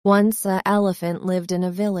Once an elephant lived in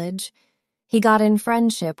a village. He got in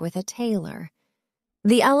friendship with a tailor.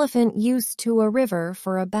 The elephant used to a river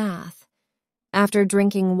for a bath. After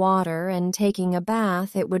drinking water and taking a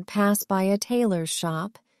bath, it would pass by a tailor's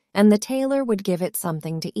shop, and the tailor would give it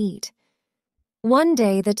something to eat. One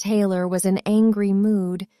day the tailor was in angry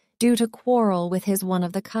mood due to quarrel with one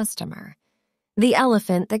of the customer. The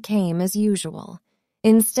elephant that came as usual.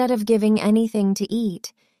 Instead of giving anything to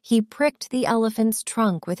eat, he pricked the elephant's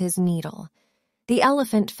trunk with his needle. The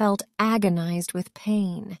elephant felt agonized with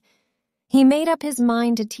pain. He made up his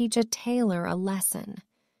mind to teach a tailor a lesson.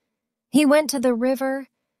 He went to the river,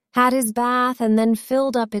 had his bath, and then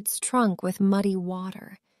filled up its trunk with muddy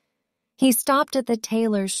water. He stopped at the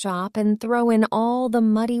tailor's shop and threw in all the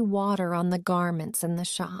muddy water on the garments in the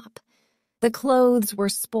shop. The clothes were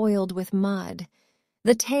spoiled with mud.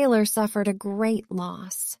 The tailor suffered a great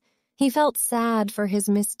loss. He felt sad for his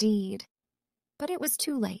misdeed. But it was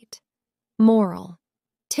too late. Moral: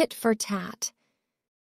 tit for tat.